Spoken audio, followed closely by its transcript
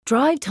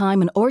Drive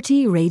Time on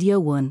RTE Radio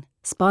 1,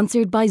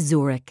 sponsored by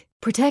Zurich.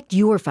 Protect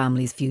your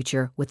family's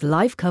future with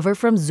life cover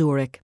from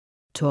Zurich.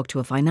 Talk to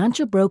a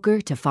financial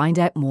broker to find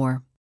out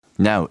more.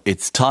 Now,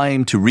 it's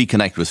time to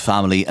reconnect with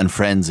family and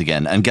friends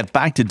again and get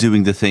back to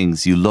doing the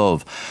things you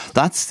love.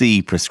 That's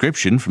the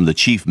prescription from the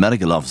Chief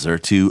Medical Officer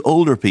to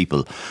older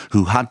people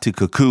who had to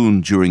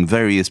cocoon during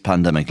various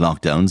pandemic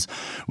lockdowns,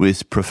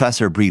 with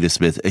Professor Breda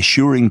Smith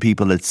assuring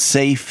people it's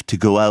safe to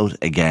go out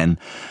again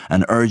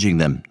and urging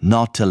them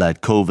not to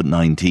let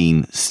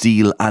COVID-19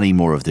 steal any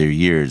more of their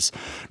years.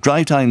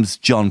 Drive Time's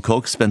John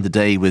Cook spent the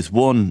day with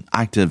one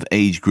active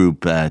age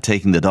group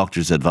taking the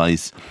doctor's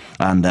advice,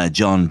 and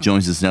John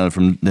joins us now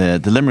from the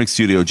Limerick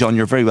studio. John,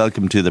 you're very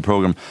welcome to the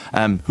programme.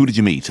 Who did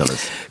you meet? Tell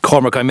us.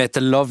 Cormac, I met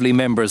the lovely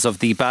members of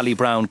the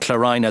Ballybrown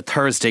Clarina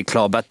Thursday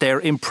Club at their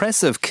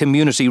impressive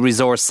community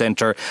resource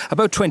centre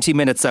about 20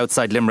 minutes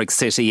outside Limerick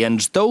City.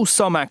 And though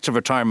some active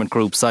retirement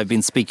groups I've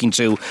been speaking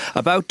to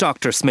about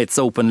Dr. Smith's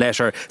open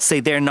letter say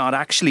they're not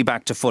actually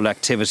back to full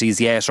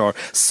activities yet, or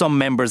some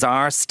members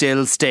are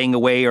still staying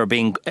away or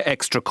being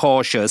extra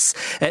cautious,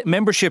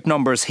 membership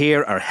numbers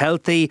here are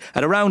healthy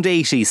at around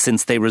 80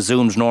 since they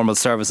resumed normal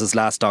services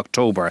last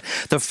October.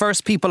 The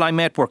first people I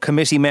met were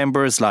committee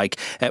members like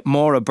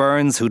Maura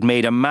Burns, who'd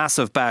made a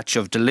massive batch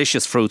of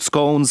delicious fruit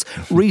scones.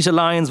 Rita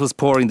Lyons was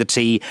pouring the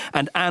tea,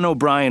 and Anne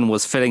O'Brien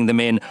was filling them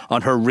in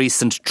on her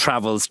recent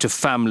travels to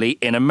family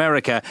in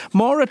America.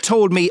 Maura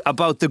told me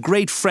about the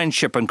great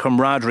friendship and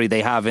camaraderie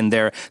they have in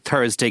their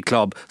Thursday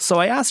club, so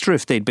I asked her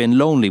if they'd been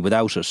lonely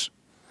without it.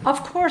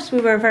 Of course we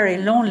were very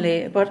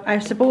lonely, but I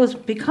suppose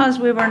because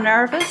we were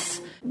nervous,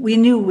 we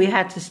knew we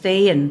had to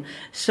stay in.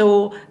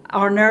 So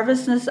our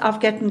nervousness of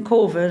getting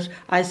COVID,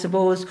 I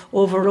suppose,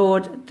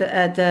 overrode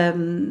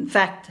the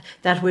fact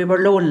that we were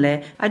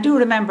lonely. I do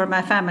remember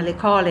my family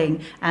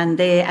calling and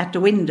they at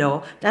the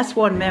window. That's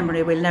one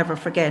memory we'll never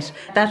forget.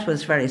 That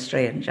was very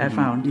strange, I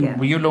found. Yeah.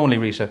 Were you lonely,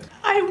 Rita?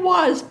 I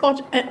was,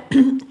 but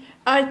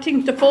I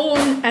think the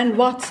phone and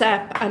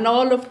WhatsApp and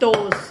all of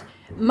those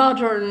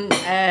modern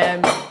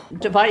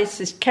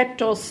devices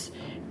kept us,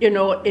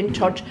 in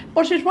touch.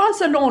 But it was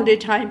a lonely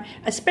time,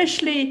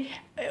 especially,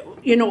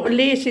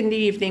 late in the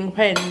evening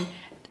when,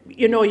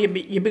 you'd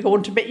be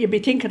going to bed, you'd be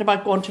thinking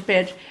about going to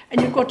bed, and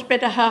you'd go to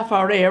bed a half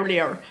hour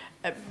earlier,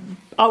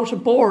 out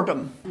of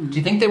boredom. Do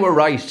you think they were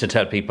right to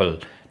tell people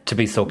to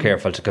be so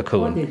careful to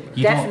cocoon?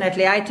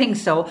 Definitely, I think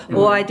so.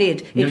 I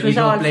did. It was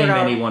all for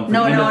our...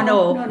 No.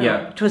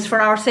 Yeah. It was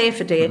for our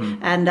safety,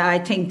 and I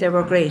think they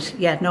were great.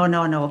 Yeah, no.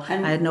 I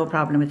had no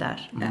problem with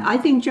that. I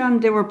think,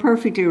 John, they were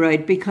perfectly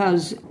right,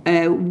 because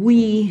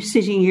we,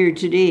 sitting here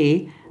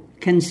today,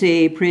 can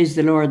say, praise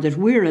the Lord, that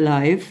we're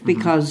alive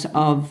because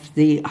of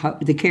the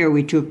care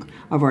we took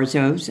of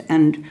ourselves.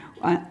 And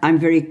I'm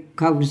very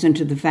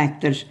cognizant of the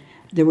fact that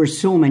there were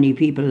so many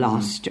people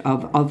lost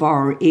of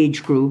our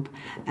age group,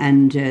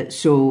 and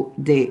so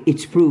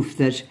it's proof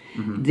that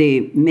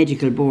the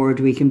medical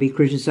board, we can be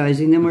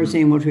criticising them or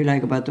saying what we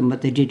like about them,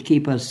 but they did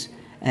keep us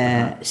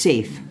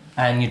safe.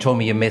 And you told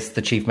me you missed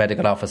the Chief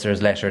Medical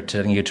Officer's letter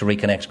telling you to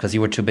reconnect because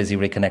you were too busy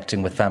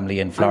reconnecting with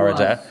family in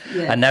Florida.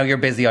 Yeah. And now you're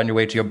busy on your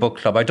way to your book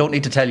club. I don't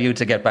need to tell you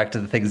to get back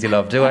to the things you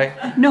love, do I?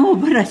 No,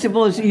 but I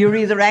suppose you're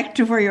either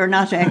active or you're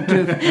not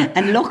active.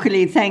 And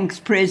luckily, thanks,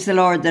 praise the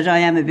Lord, that I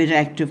am a bit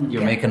active.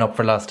 You're making up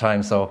for lost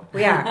time, so...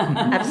 We are,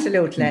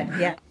 absolutely,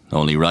 yeah.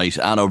 Only right.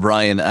 Anne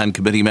O'Brien and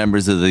committee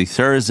members of the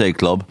Thursday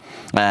Club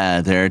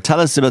there. Tell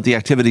us about the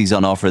activities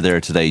on offer there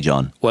today,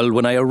 John. Well,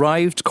 when I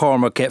arrived,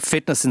 Cormac,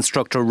 fitness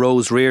instructor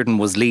Rose Reardon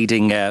was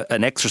leading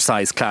an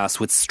exercise class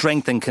with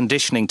strength and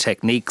conditioning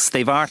techniques.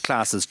 They've art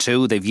classes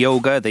too. They've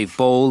yoga, they've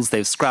bowls,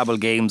 they've Scrabble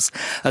games,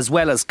 as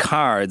well as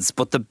cards.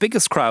 But the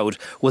biggest crowd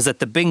was at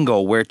the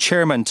bingo, where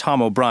Chairman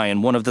Tom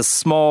O'Brien, one of the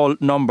small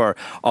number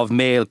of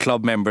male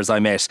club members I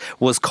met,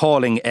 was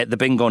calling the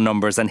bingo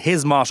numbers. And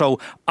his motto,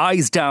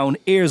 eyes down,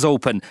 ears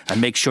open,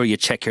 and make sure you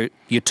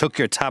took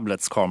your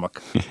tablets,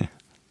 Cormac.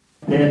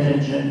 Pay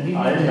attention,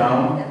 eyes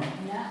down,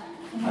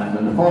 and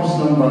then the first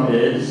number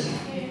is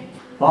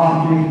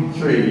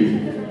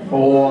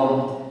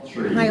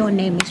 4343. My own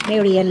name is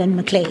Mary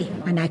Ellen McClay,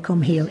 and I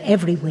come here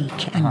every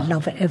week and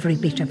love every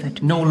bit of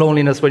it. No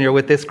loneliness when you're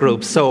with this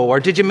group, or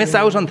did you miss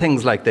out on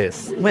things like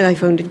this? Well, I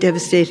found it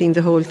devastating,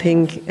 the whole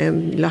thing,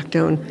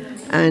 lockdown,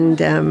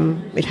 and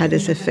it had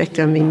its effect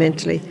on me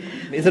mentally.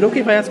 Is it okay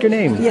if I ask your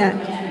name? Yeah,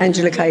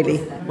 Angela Kiley.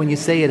 When you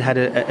say it had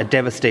a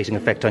devastating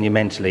effect on you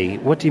mentally,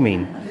 what do you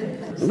mean?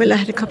 Well, I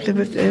had a couple of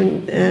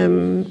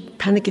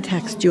panic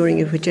attacks during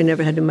it, which I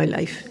never had in my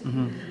life.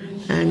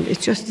 And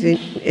it's just the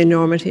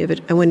enormity of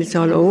it. And when it's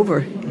all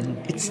over,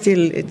 it's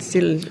still...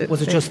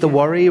 Was it just the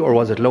worry, or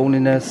was it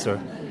loneliness? Or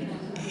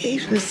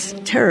it was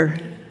terror,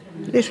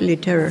 literally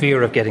terror.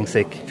 Fear of getting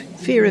sick?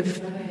 Fear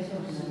of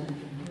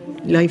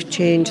life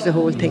change, the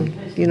whole thing,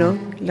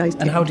 life.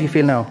 And how do you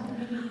feel now?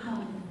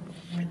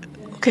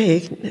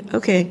 Okay.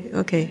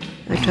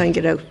 I try and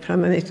get out, put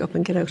on my makeup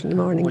and get out in the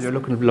morning. Well, you're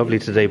looking lovely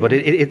today, but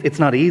it's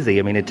not easy.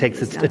 I mean, it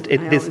takes... I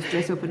always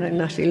dress up and I'm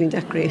not feeling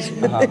that great.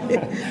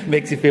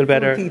 Makes you feel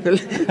better.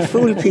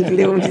 Fool people,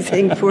 the only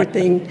thing, poor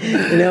thing.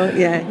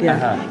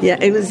 Yeah,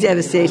 it was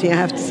devastating, I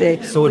have to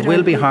say. So it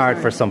will be hard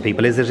for some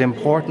people. Is it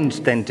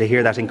important then to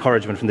hear that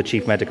encouragement from the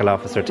Chief Medical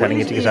Officer telling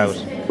you to get out?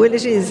 Well,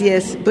 it is,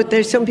 yes, but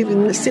there's some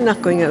people still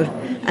not going out.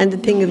 And the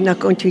thing of not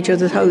going to each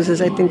other's houses,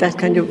 I think that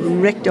kind of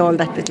wrecked all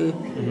that little...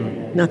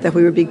 Not that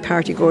we were big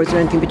party goers or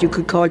anything, but you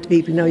could call to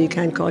people. Now you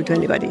can't call to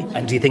anybody.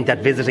 And do you think that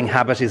visiting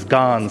habit is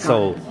gone?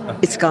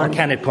 It's gone. Or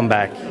can it come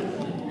back?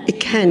 It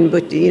can,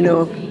 but,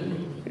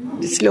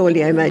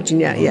 slowly, I imagine,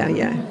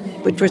 yeah.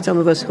 But for some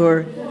of us who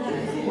are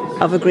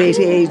of a great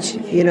age,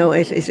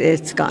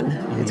 it's gone.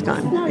 It's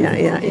gone.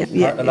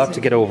 Yeah. A lot to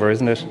get over,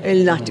 isn't it?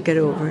 A lot to get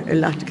over,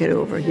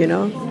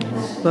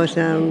 But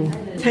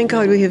thank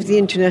God we have the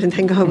internet, and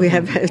thank God we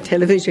have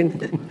television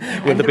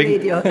and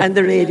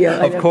the radio.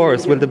 Of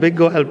course. Will the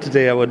bingo help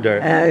today, I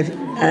wonder?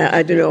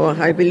 I don't know.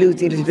 I'll be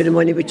losing a little bit of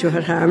money, but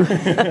what harm?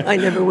 I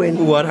never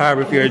win. What harm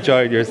if you're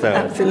enjoying yourself?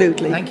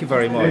 Absolutely. Thank you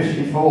very much.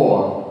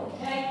 54,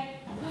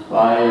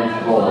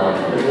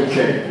 5-4, there's a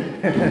check.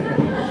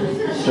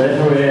 Straight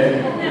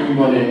away,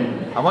 money.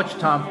 How much,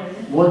 Tom?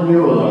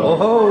 €1.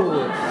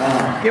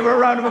 Oh, give her a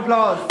round of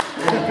applause.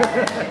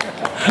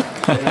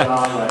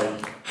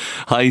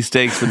 High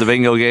stakes for the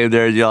bingo game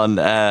there, John.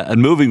 And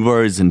moving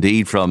words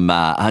indeed from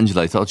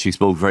Angela. I thought she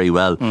spoke very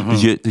well.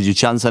 Did you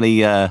chance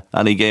any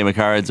game of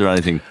cards or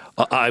anything?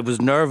 I was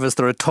nervous.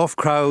 They're a tough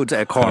crowd,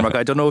 Cormac.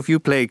 I don't know if you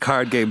play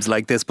card games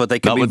like this, but they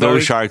can Not be with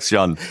those sharks,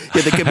 John.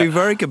 Yeah, they can be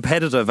very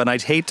competitive, and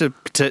I'd hate to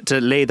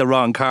lay the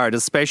wrong card,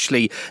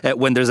 especially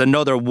when there's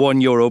another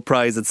 €1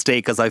 prize at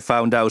stake, as I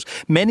found out.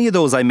 Many of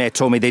those I met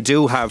told me they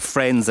do have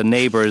friends and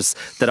neighbours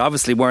that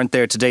obviously weren't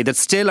there today that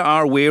still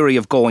are weary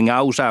of going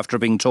out after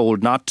being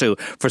told not to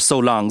for so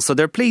long. So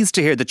they're pleased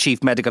to hear the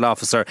Chief Medical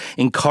Officer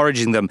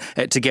encouraging them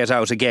to get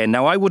out again.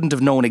 Now, I wouldn't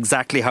have known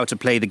exactly how to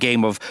play the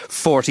game of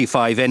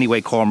 45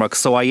 anyway, Cormac,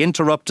 so I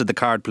interrupted the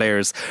card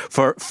players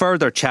for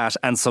further chat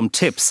and some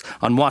tips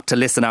on what to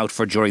listen out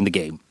for during the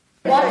game.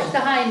 Watch the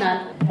high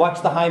man.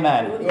 Watch the high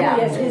man. Yeah,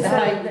 yes, he's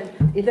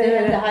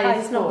the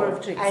highest number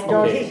of tricks.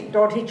 And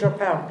don't hit your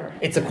partner.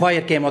 It's a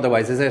quiet game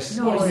otherwise, is it?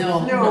 No.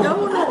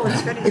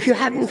 If you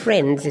haven't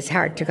friends, it's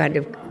hard to kind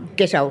of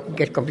get out and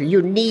get company.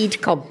 You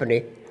need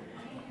company.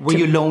 Were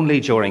you lonely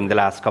during the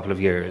last couple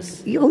of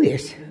years? Oh,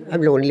 yes.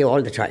 I'm lonely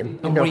all the time.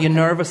 And were you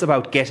nervous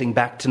about getting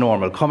back to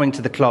normal, coming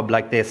to the club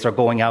like this or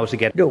going out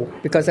again? No,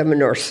 because I'm a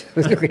nurse.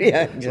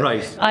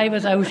 Right. I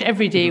was out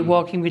every day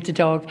walking with the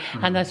dog,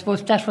 and I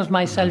suppose that was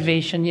my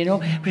salvation,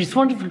 But it's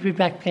wonderful to be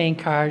back playing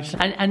cards.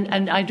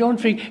 And I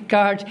don't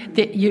regard...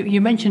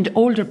 You mentioned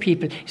older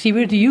people. See,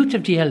 we're the youth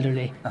of the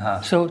elderly.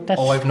 So that's...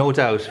 Oh, I've no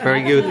doubt.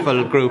 Very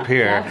youthful group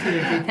here.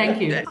 Absolutely.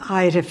 Thank you.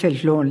 I'd have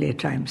felt lonely at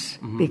times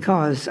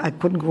because I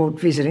couldn't go out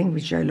visiting,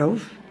 which I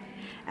love.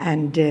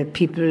 And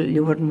people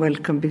you wouldn't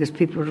welcome because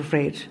people were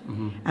afraid.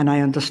 And I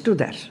understood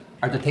that.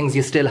 Are there things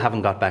you still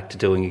haven't got back to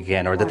doing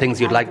again, or the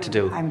things you'd like to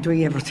do? I'm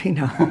doing everything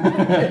now.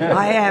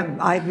 I am.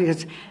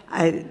 Because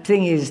the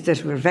thing is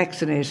that we're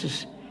vaccinated,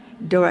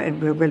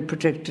 we're well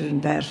protected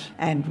in that,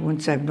 and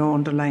once I have no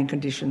underlying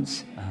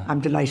conditions, I'm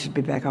delighted to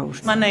be back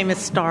out. My name is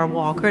Star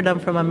Walker, and I'm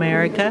from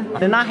America.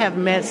 And I have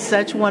met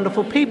such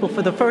wonderful people.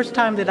 For the first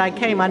time that I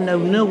came, I know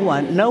no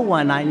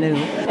one I knew.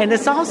 And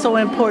it's also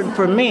important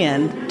for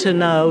men to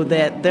know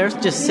that they're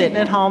just sitting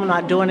at home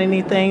not doing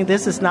anything.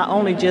 This is not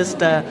only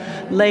just a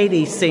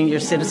lady senior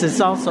citizen,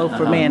 it's also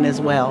for men as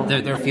well.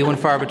 They're few and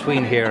far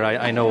between here,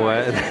 I know.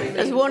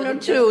 There's one or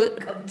two.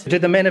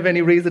 Did the men have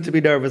any reason to be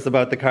nervous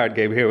about the card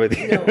game here with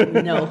you?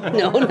 No.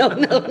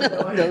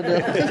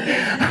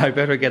 I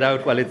better get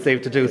out while it's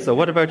safe to do so.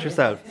 What about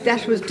yourself?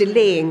 That was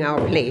delaying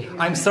our play.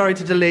 I'm sorry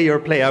to delay your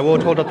play. I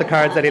won't hold up the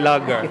cards any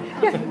longer.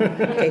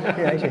 Okay,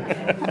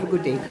 have a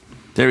good day.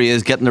 There he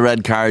is, getting the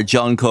red card.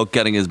 John Cook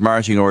getting his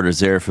marching orders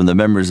there from the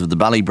members of the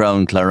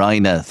Ballybrown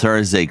Clarina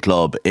Thursday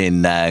Club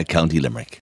in County Limerick.